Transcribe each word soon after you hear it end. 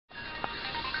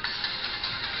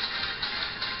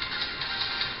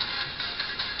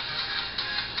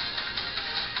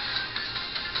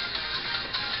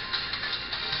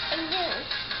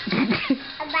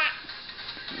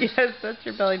Yes, that's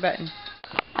your belly button.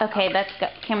 Okay, let's go.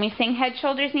 Can we sing head,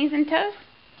 shoulders, knees, and toes?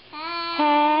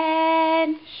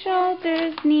 Head,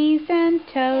 shoulders, knees, and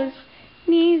toes.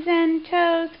 Knees and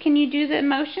toes. Can you do the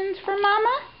motions for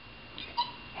Mama?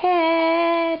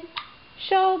 Head,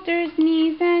 shoulders,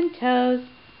 knees, and toes.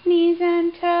 Knees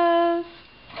and toes.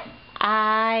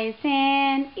 Eyes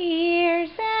and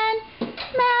ears and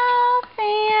mouth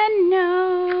and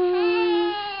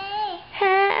nose.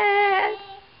 Head,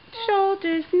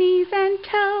 shoulders, knees, and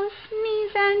toes.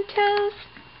 Knees and toes.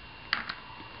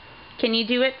 Can you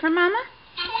do it for Mama?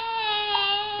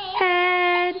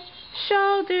 Head,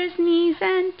 shoulders, knees,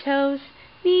 and toes.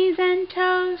 Knees and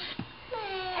toes.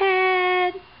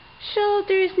 Head,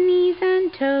 shoulders, knees,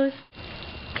 and toes.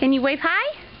 Can you wave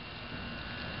hi?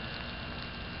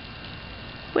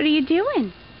 What are you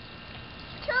doing?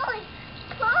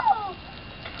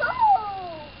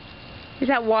 Is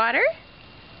that water?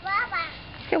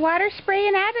 Is the water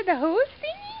spraying out of the hose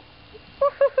thingy?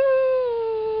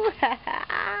 Woohoo!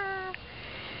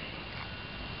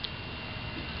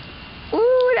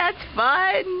 Ooh, that's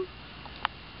fun!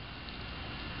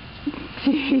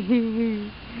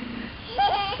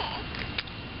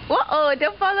 Uh-oh,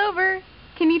 don't fall over.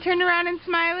 Can you turn around and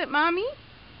smile at Mommy?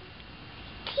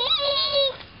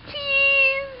 Cheese!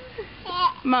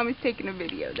 Mommy's taking a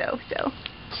video though, so.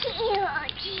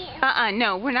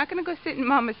 No, we're not going to go sit in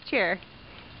Mama's chair.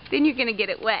 Then you're going to get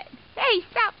it wet. Hey,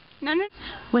 stop! No.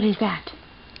 What is that?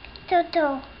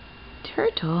 Turtle.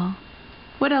 Turtle?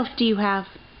 What else do you have?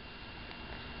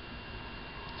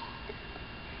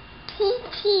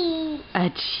 Cheetah. A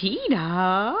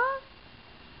cheetah?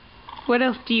 What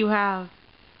else do you have?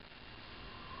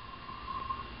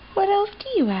 What else do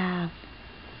you have?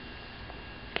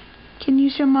 Can you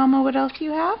show Mama what else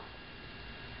you have?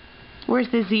 Where's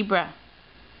the zebra?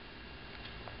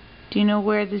 Do you know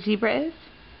where the zebra is?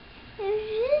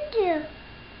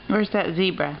 Where's that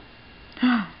zebra?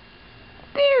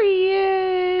 There he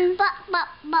is! Bop, bop,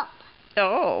 bop.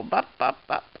 Oh, bop, bop,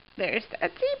 bop. There's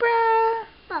that zebra.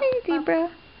 Bop, Hey, zebra.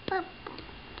 Bop,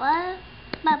 bop,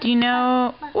 bop, Do you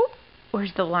know... bop, Oop,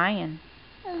 where's the lion?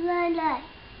 bop.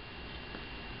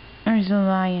 Where's the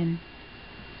lion?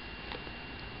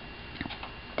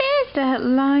 There's that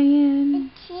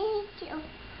lion.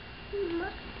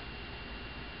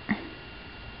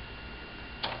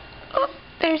 Oh,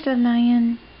 there's a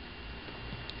lion.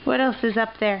 What else is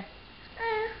up there?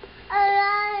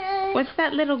 What's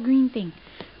that little green thing?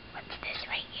 What's this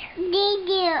right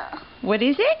here? What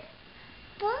is it?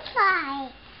 Bullseye.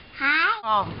 Hi.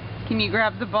 Oh, can you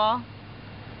grab the ball?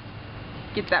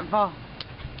 Get that ball.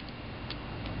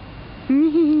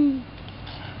 Can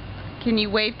you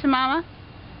wave to Mama?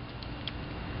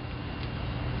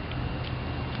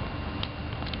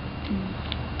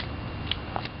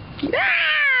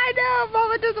 Ah, no,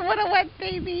 Mama doesn't want a wet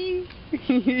baby.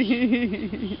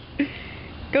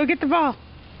 Go get the ball.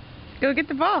 Go get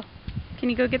the ball. Can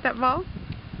you go get that ball?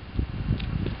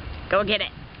 Go get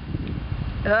it.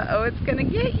 Uh-oh, it's gonna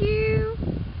get you.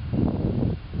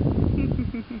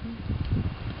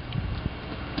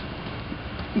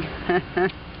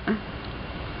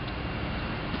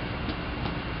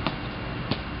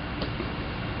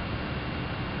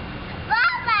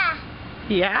 Baba.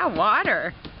 Yeah,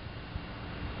 water.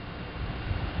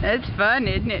 That's fun,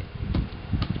 isn't it?